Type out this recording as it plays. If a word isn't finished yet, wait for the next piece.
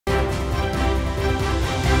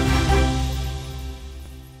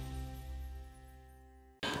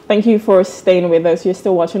Thank you for staying with us. You're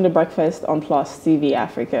still watching The Breakfast on Plus TV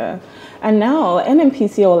Africa. And now,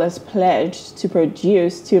 N.N.P.C.L has pledged to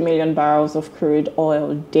produce 2 million barrels of crude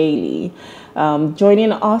oil daily.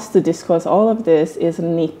 Joining us to discuss all of this is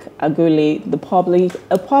Nick Agule,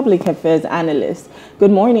 a public affairs analyst.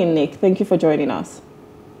 Good morning, Nick. Thank you for joining us.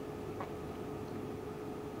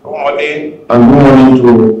 Good morning, and good morning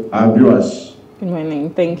to our viewers. Good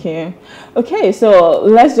morning. Thank you. Okay, so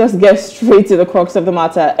let's just get straight to the crux of the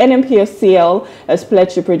matter. N.N.P.C.L has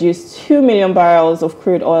pledged to produce 2 million barrels of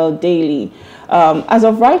crude oil daily. As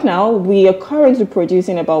of right now, we are currently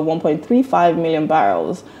producing about 1.35 million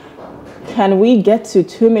barrels. Can we get to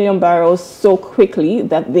 2 million barrels so quickly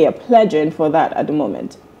that they are pledging for that at the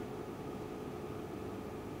moment?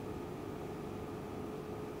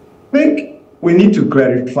 I think we need to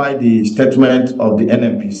clarify the statement of the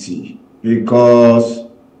NNPC because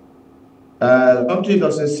something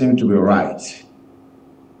doesn't seem to be right.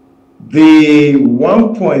 The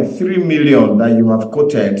 1.3 million that you have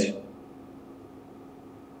quoted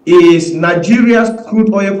is Nigeria's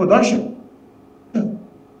crude oil production.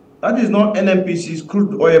 That is not NNPC's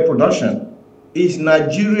crude oil production. It's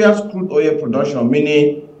Nigeria's crude oil production,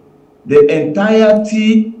 meaning the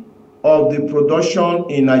entirety of the production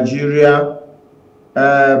in Nigeria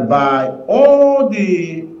by all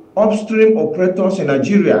the upstream operators in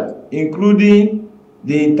Nigeria, including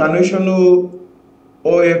the international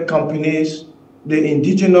oil companies, the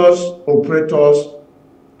indigenous operators,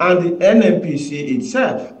 and the NNPC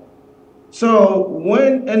itself. So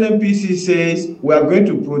when NNPC says we are going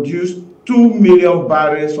to produce 2 million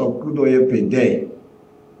barrels of crude oil per day,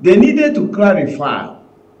 they needed to clarify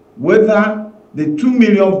whether the 2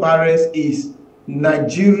 million barrels is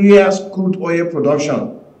Nigeria's crude oil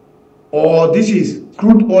production, or this is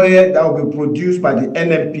crude oil that will be produced by the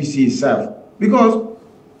NNPC itself. Because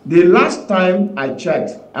the last time I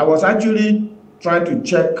checked, I was actually trying to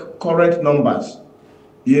check current numbers,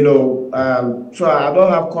 so I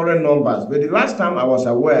don't have current numbers. But the last time I was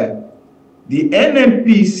aware, the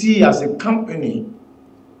NNPC as a company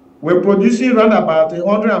were producing around about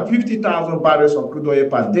 150,000 barrels of crude oil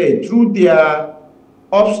per day through their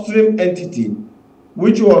upstream entity,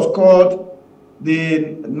 which was called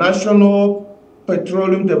the Nigerian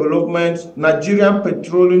Petroleum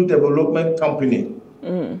Development Company.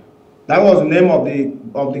 That was the name of the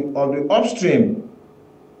upstream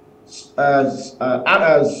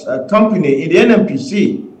company in the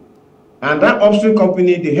NNPC. And that upstream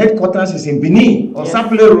company, the headquarters is in Benin on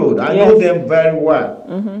Sapele Road. I know them very well.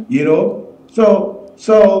 So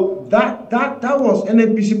that was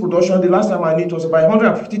NNPC production. The last time I knew it was about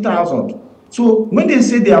 150,000. So when they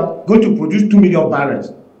say they are going to produce 2 million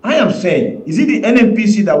barrels, I am saying, is it the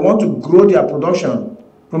NNPC that want to grow their production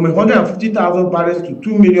from 150,000 barrels to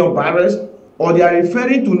 2 million barrels, or they are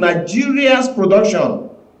referring to Nigeria's production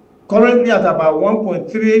currently at about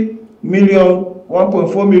 1.3 million,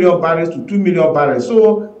 1.4 million barrels to 2 million barrels?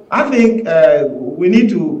 So I think we need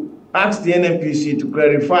to ask the NNPC to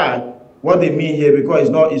clarify what they mean here, because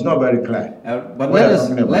it's not very clear. But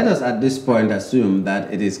let us at this point assume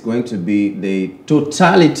that it is going to be the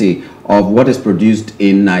totality of what is produced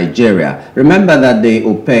in Nigeria. Remember that the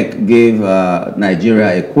OPEC gave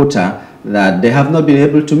Nigeria a quota that they have not been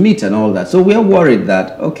able to meet and all that. So we are worried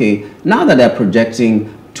that, okay, now that they're projecting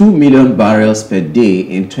 2 million barrels per day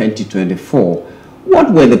in 2024,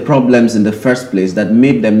 what were the problems in the first place that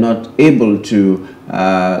made them not able to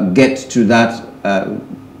get to that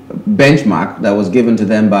benchmark that was given to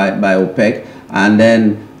them by OPEC? And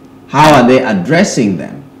then how are they addressing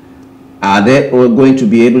them? Are they going to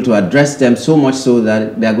be able to address them so much so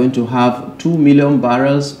that they are going to have 2 million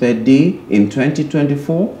barrels per day in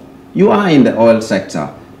 2024? You are in the oil sector.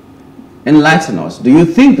 Enlighten us. Do you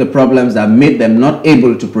think the problems that made them not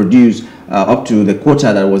able to produce up to the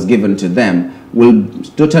quota that was given to them will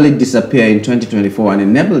totally disappear in 2024 and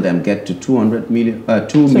enable them get to 2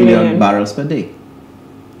 million barrels per day?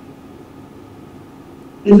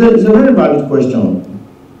 It's a very valid question.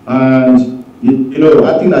 And, I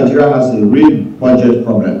think Nigeria has a real budget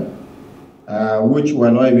problem, which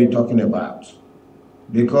we're not even talking about.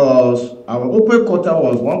 Because our OPEC quota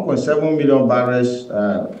was 1.7 million barrels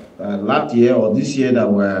last year or this year that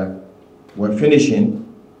we're finishing.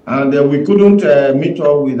 And we couldn't meet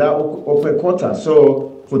up with that OPEC quota.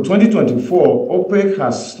 So for 2024, OPEC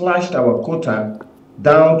has slashed our quota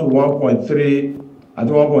down to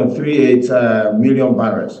 1.38 million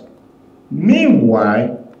barrels.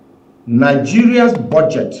 Meanwhile, Nigeria's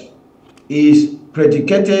budget is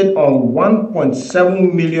predicated on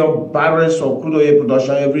 1.7 million barrels of crude oil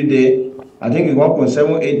production every day. I think it's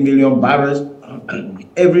 1.78 million barrels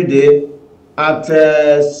every day. at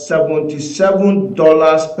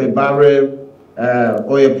 $77 per barrel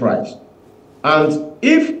oil price. And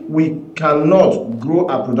if we cannot grow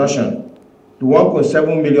our production to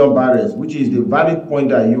 1.7 million barrels, which is the valid point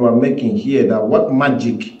that you are making here, that what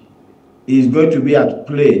magic is going to be at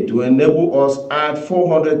play to enable us add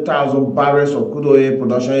 400,000 barrels of crude oil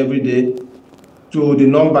production every day to the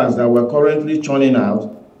numbers that we're currently churning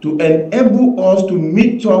out, to enable us to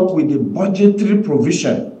meet up with the budgetary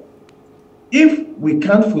provision. If we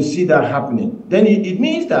can't foresee that happening, then it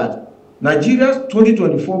means that Nigeria's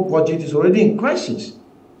 2024 budget is already in crisis.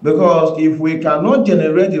 Because if we cannot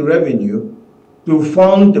generate the revenue to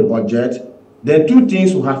fund the budget, then two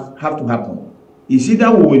things will have to happen. It's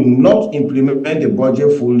either we will not implement the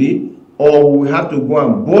budget fully, or we have to go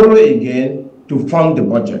and borrow again to fund the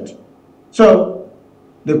budget. So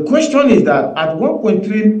the question is that at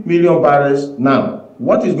 1.3 million barrels now,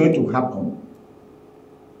 what is going to happen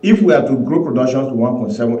if we are to grow production to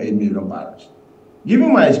 1.78 million barrels?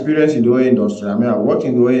 Given my experience in the oil industry, I worked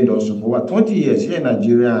in the oil industry for over 20 years here in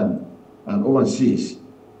Nigeria and overseas.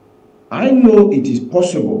 I know it is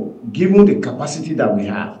possible, given the capacity that we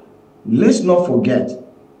have. Let's not forget,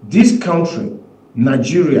 this country,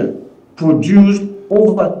 Nigeria, produced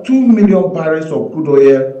over 2 million barrels of crude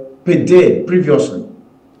oil per day previously.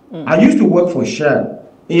 I used to work for Shell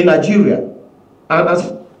in Nigeria. And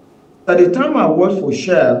at the time I worked for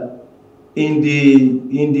Shell, in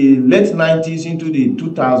the late 90s into the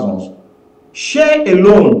 2000s, Shell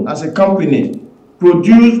alone as a company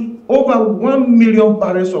produced over 1 million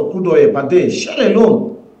barrels of crude oil per day. Shell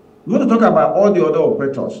alone. We want to talk about all the other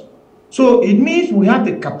operators. So it means we have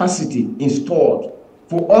the capacity installed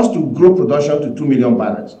for us to grow production to 2 million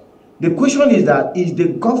barrels. The question is that, is the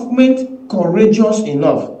government courageous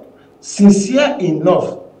enough, sincere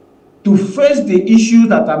enough to face the issues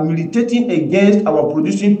that are militating against our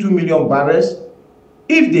producing 2 million barrels?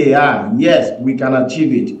 If they are, yes, we can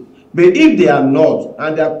achieve it. But if they are not,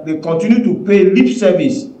 and they continue to pay lip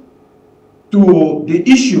service to the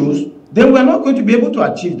issues, then we are not going to be able to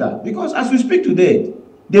achieve that. Because as we speak today,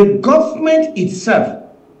 the government itself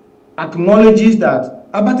acknowledges that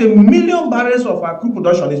about 1 million barrels of our crude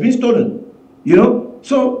production is being stolen.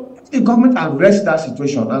 So the government arrests that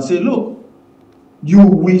situation and say, look, you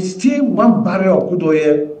will steal 1 barrel of crude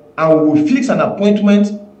oil and we will fix an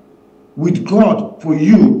appointment with God for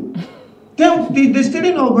you, then the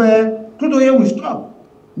stealing of crude oil will stop.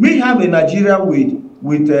 We have a Nigeria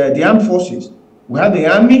with the armed forces. We have the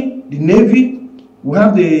army, the navy, we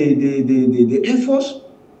have the air force,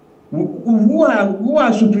 who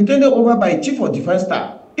are superintended over by a chief of defense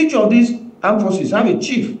staff. Each of these armed forces have a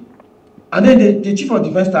chief, and then the chief of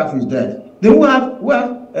defense staff is there. Then we have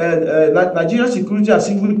Nigeria Security and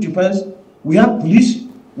Civil Defense. We have police.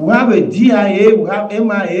 We have a DIA. We have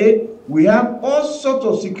MIA. We have all sorts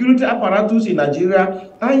of security apparatus in Nigeria,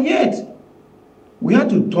 and yet we had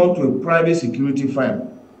to turn to a private security firm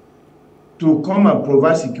to come and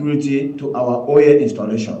provide security to our oil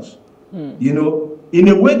installations. In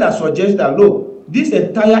a way that suggests that, look, this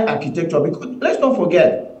entire architecture, because let's not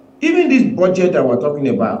forget, even this budget that we're talking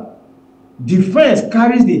about, defense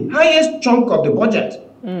carries the highest chunk of the budget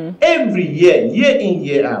every year, year in,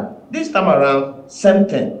 year out. This time around, same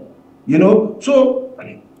thing. So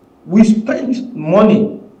we spend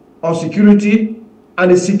money on security,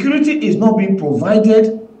 and the security is not being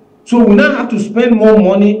provided. So we now have to spend more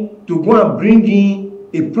money to go and bring in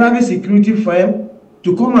a private security firm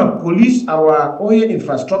to come and police our oil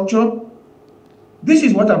infrastructure. This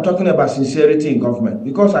is what I'm talking about, sincerity in government.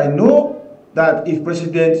 Because I know that if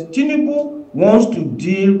President Tinubu wants to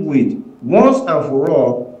deal with, once and for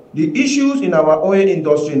all, the issues in our oil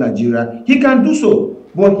industry in Nigeria, he can do so.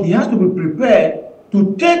 But he has to be prepared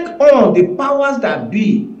to take on the powers that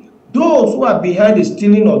be, those who are behind the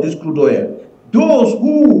stealing of this crude oil, those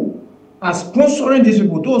who are sponsoring these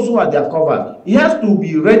people, those who are their cover. He has to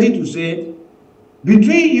be ready to say,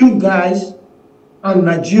 between you guys and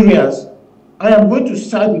Nigerians, I am going to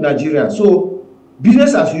side with Nigerians. So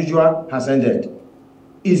business as usual has ended.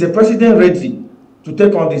 Is the president ready to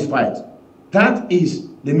take on this fight? That is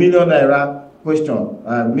the million naira question.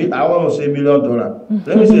 I want to say $1 million.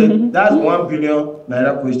 Let me say that's 1 billion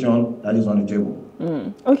naira question that is on the table.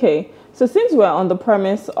 Okay, so since we're on the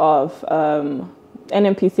premise of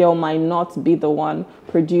N.N.P.C.L might not be the one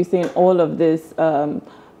producing all of this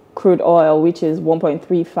crude oil, which is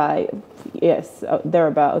 1.35, yes,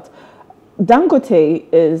 thereabout. Dangote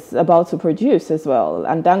is about to produce as well,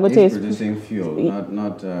 and Dangote is producing fuel,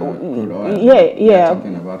 not crude oil. Yeah. We're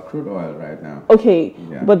talking about crude oil right now. Okay,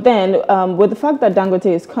 yeah. But then with the fact that Dangote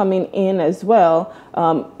is coming in as well,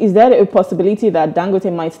 is there a possibility that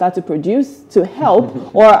Dangote might start to produce to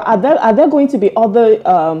help, or are there going to be other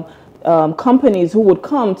companies who would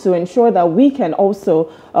come to ensure that we can also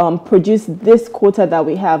produce this quota that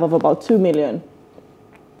we have of about 2 million?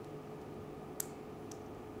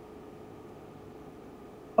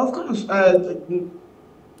 Of course,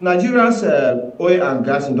 Nigeria's oil and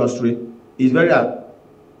gas industry is very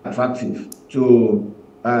attractive to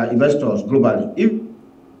investors globally.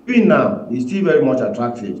 Even now, it's still very much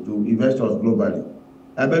attractive to investors globally.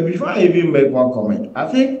 But before I even make one comment, I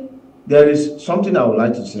think there is something I would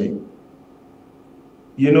like to say.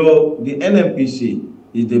 You know, the N.N.P.C.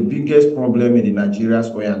 is the biggest problem in the Nigeria's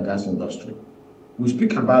oil and gas industry. We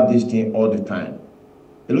speak about this thing all the time.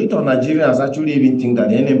 A lot of Nigerians actually even think that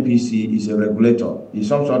the N.N.P.C. is a regulator, is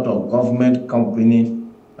some sort of government company.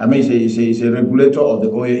 I mean, it's a regulator of the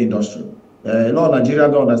oil industry. A lot of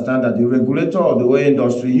Nigerians don't understand that the regulator of the oil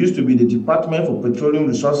industry used to be the Department for Petroleum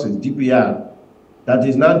Resources, DPR, that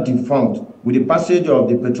is now defunct. With the passage of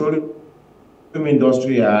the Petroleum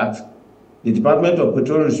Industry Act, the Department of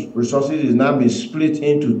Petroleum Resources is now being split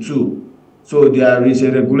into two. So there is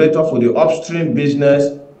a regulator for the upstream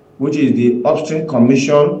business, which is the Upstream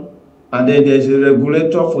Commission, and then there's a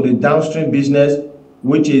regulator for the downstream business,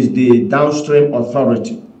 which is the Downstream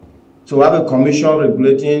Authority. So we have a commission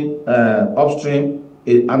regulating upstream,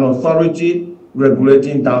 an authority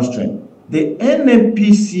regulating downstream. The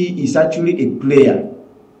N.N.P.C. is actually a player.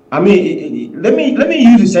 I mean, let me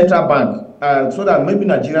use the central bank so that maybe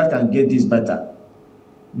Nigerians can get this better.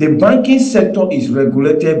 The banking sector is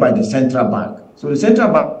regulated by the central bank. So the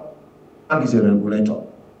central bank is a regulator.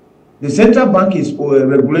 The central bank is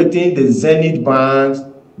regulating the Zenith banks,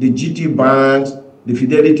 the GT banks, the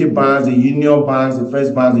Fidelity banks, the Union banks, the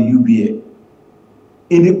First banks, the UBA.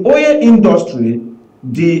 In the oil industry,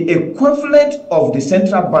 the equivalent of the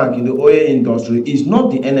central bank in the oil industry is not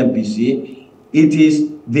the N.N.P.C. It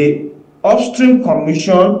is the Upstream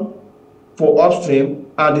Commission for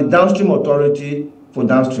upstream and the Downstream Authority for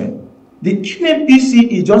downstream. The N.N.P.C.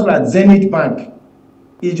 is just like Zenith Bank.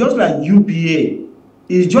 It's just like UBA.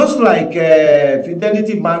 It's just like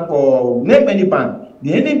Fidelity Bank or name any bank.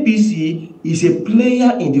 The N.N.P.C. is a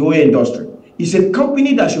player in the oil industry. It's a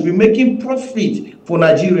company that should be making profit for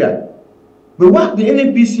Nigeria. But what the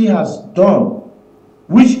N.N.P.C. has done,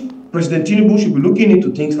 which President Tinubu should be looking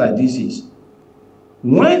into things like this is,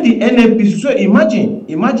 when the N.N.P.C. so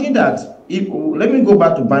imagine that, let me go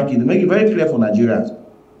back to banking to make it very clear for Nigerians.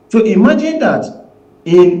 So imagine that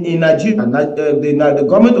in Nigeria, the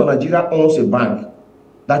government of Nigeria owns a bank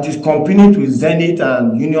that is competing with Zenith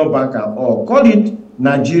and Union Bank and all. Call it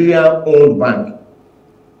Nigeria-owned bank.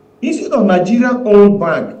 Instead of Nigeria-owned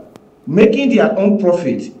bank making their own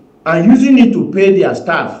profit and using it to pay their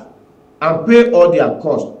staff and pay all their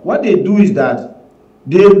costs, what they do is that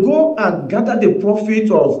they go and gather the profit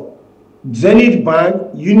of Zenith Bank,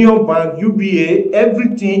 Union Bank, UBA,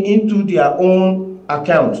 everything into their own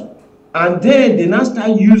account. And then they now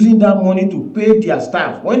start using that money to pay their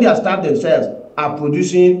staff when their staff themselves are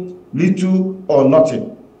producing little or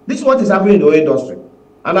nothing. This is what is happening in the oil industry.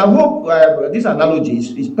 And I hope this analogy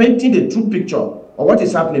is painting the true picture of what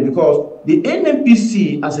is happening, because the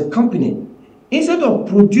N.N.P.C. as a company, instead of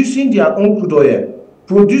producing their own crude oil,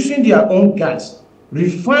 producing their own gas,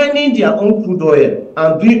 refining their own crude oil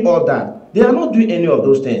and doing all that, they are not doing any of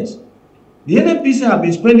those things. The N.N.P.C. have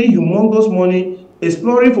been spending humongous money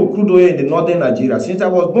exploring for crude oil in the northern Nigeria. Since I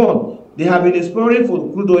was born, they have been exploring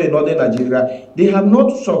for crude oil in northern Nigeria. They have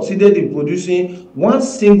not succeeded in producing one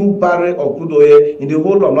single barrel of crude oil in the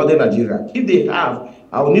whole of northern Nigeria. If they have,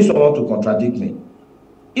 I will need someone to contradict me.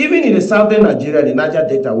 Even in the southern Nigeria, the Niger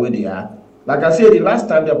Delta where they are, like I said, the last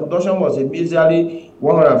time their production was a measly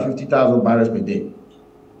 150,000 barrels per day.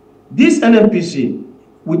 This N.N.P.C.,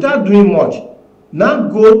 without doing much, now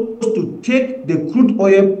goes to take the crude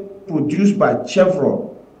oil produced by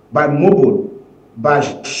Chevron, by Mobil, by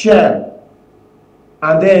Shell,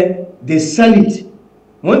 and then they sell it.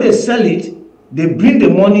 When they sell it, they bring the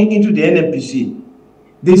money into the N.N.P.C.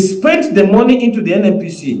 They spent the money into the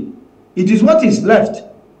N.N.P.C. It is what is left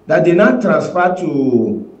that they now transfer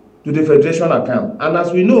to the Federation account. And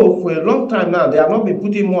as we know, for a long time now, they have not been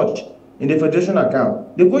putting much in the Federation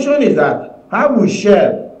account. The question is that, how will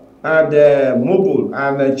Shell and Mobil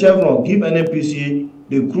and Chevron give N.N.P.C.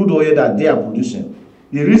 the crude oil that they are producing?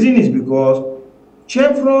 The reason is because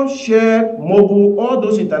Chevron, Shell, Mobil, all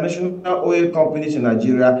those international oil companies in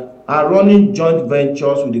Nigeria are running joint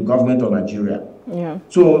ventures with the government of Nigeria. Yeah.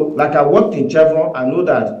 So, like I worked in Chevron, I know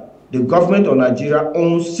that the government of Nigeria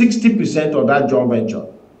owns 60% of that joint venture,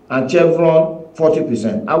 and Chevron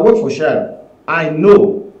 40%. I work for Shell. I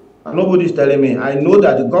know, and nobody's telling me, I know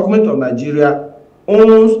that the government of Nigeria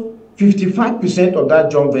owns 55% of that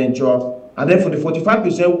joint venture, and then for the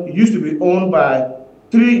 45% used to be owned by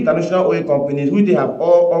 3 international oil companies, which they have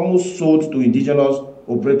all almost sold to indigenous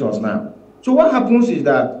operators now. So what happens is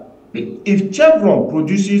that if Chevron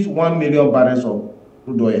produces 1 million barrels of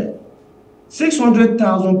crude oil,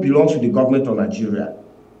 600,000 belongs to the government of Nigeria,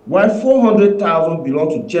 while 400,000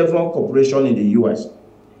 belongs to Chevron Corporation in the US.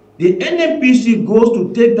 The N.N.P.C. goes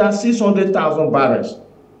to take that 600,000 barrels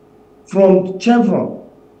from Chevron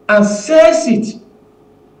and sells it,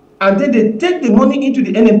 and then they take the money into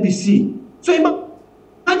the N.N.P.C. So imagine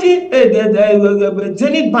the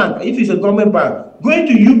Zenith Bank, if it's a government bank, going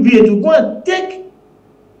to UBA to go and take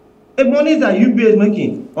the money that UBA is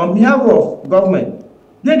making on behalf of government.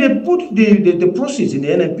 Then they put the proceeds in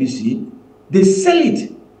the N.N.P.C., they sell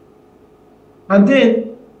it, and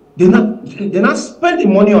then they not spend the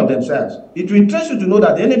money on themselves. It will interest you to know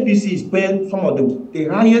that the N.N.P.C. is paying some of the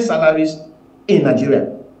highest salaries in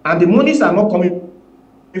Nigeria, and the monies are not coming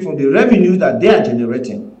from the revenues that they are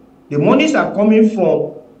generating. The monies are coming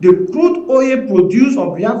from the crude oil produced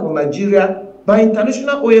on behalf of Nigeria by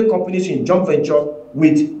international oil companies in joint venture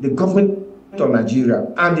with the government of Nigeria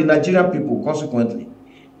and the Nigerian people consequently.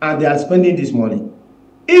 And they are spending this money.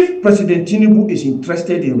 If President Tinubu is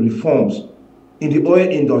interested in reforms in the oil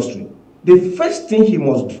industry, the first thing he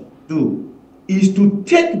must do is to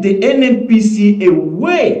take the N.N.P.C.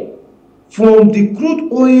 away from the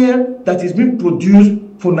crude oil that is being produced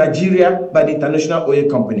for Nigeria by the international oil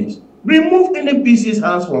companies. Remove N.N.P.C.'s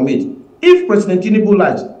hands from it. If President Tinubu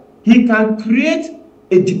likes, he can create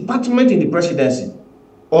a department in the presidency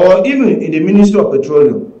or even in the Ministry of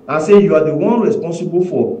Petroleum and say you are the one responsible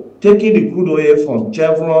for taking the crude oil from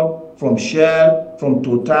Chevron, from Shell, from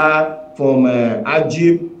Total, from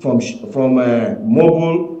Ajib, from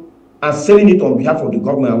Mobil, and selling it on behalf of the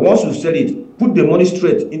government. And once you sell it, put the money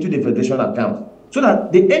straight into the federation account, so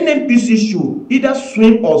that the N.N.P.C. should either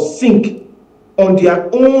swim or sink on their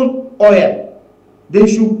own oil. They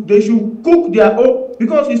should cook their own,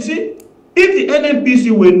 because you see, if the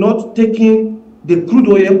N.N.P.C. were not taking the crude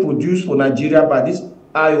oil produced for Nigeria by these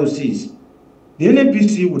IOCs, the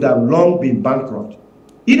N.N.P.C. would have long been bankrupt.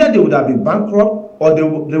 Either they would have been bankrupt or they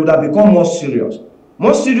would have become more serious.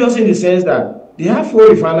 More serious in the sense that they have 4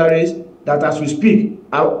 refineries that, as we speak,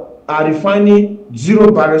 are refining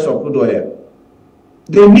 0 barrels of crude oil.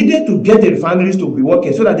 They needed to get the refineries to be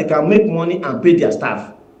working so that they can make money and pay their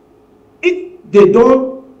staff. If they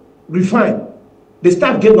don't refine, the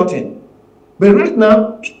staff get nothing. But right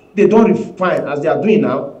now, they don't refine as they are doing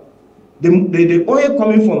now. The oil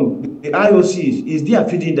coming from the IOCs is there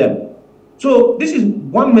feeding them. So this is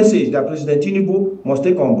one message that President Tinubu must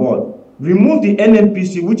take on board. Remove the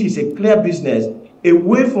N.N.P.C., which is a clear business,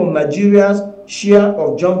 away from Nigeria's share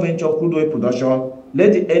of joint venture crude oil production.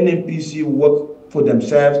 Let the N.N.P.C. work for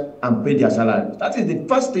themselves and pay their salaries. That is the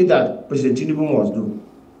first thing that President Tinubu must do.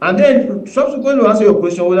 And then, subsequently, to answer your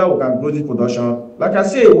question whether we can grow this production, like I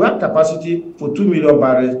say, we have capacity for 2 million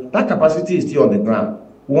barrels. That capacity is still on the ground.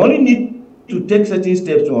 We only need to take certain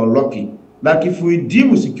steps to unlock it. Like if we deal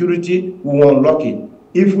with security, we will unlock it.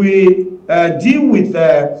 If we deal with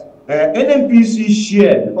N.N.P.C.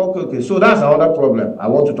 share, okay, so that's another problem I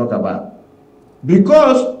want to talk about.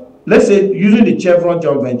 Because, let's say, using the Chevron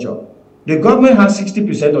joint venture, the government has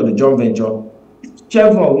 60% of the joint venture.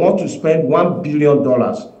 Chevron wants to spend $1 billion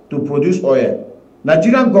to produce oil.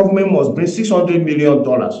 Nigerian government must bring $600 million,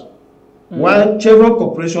 while Chevron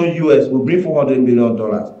Corporation US will bring $400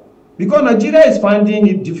 million. Because Nigeria is finding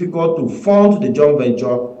it difficult to fund the joint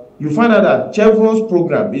venture, you find out that Chevron's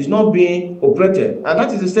program is not being operated. And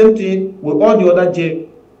that is the same thing with all the other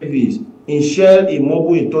JVs in Shell, in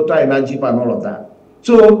Mobil, in Total, in Ajib, and all of that.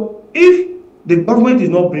 So if the government is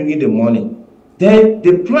not bringing the money, then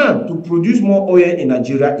the plan to produce more oil in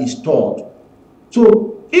Nigeria is stalled.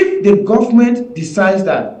 So if the government decides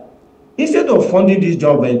that instead of funding these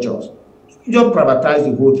joint ventures, just privatize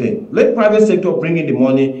the whole thing, let private sector bring in the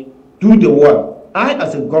money, do the work. I,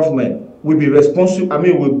 as a government, will be responsible.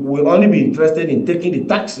 Will only be interested in taking the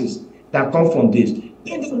taxes that come from this.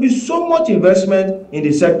 Then there will be so much investment in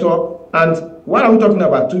the sector. And why are we talking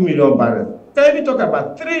about 2 million barrels? Can we talk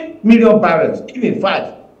about 3 million barrels, even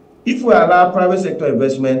 5, if we allow private sector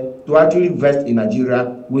investment to actually invest in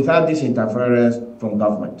Nigeria without this interference from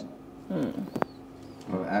government?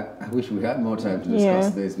 Well, I wish we had more time to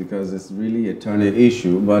discuss this because it's really a thorny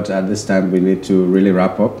issue, but at this time we need to really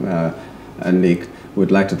wrap up. And Nick,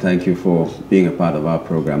 we'd like to thank you for being a part of our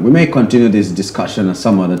program. We may continue this discussion at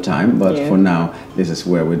some other time, but for now, this is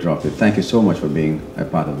where we drop it. Thank you so much for being a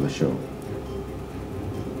part of the show.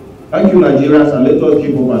 Thank you, Nigerians, and let us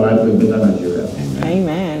keep up our life for a better Nigeria.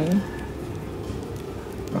 Amen.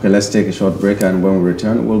 Okay, let's take a short break, and when we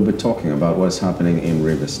return, we'll be talking about what's happening in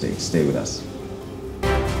River State. Stay with us.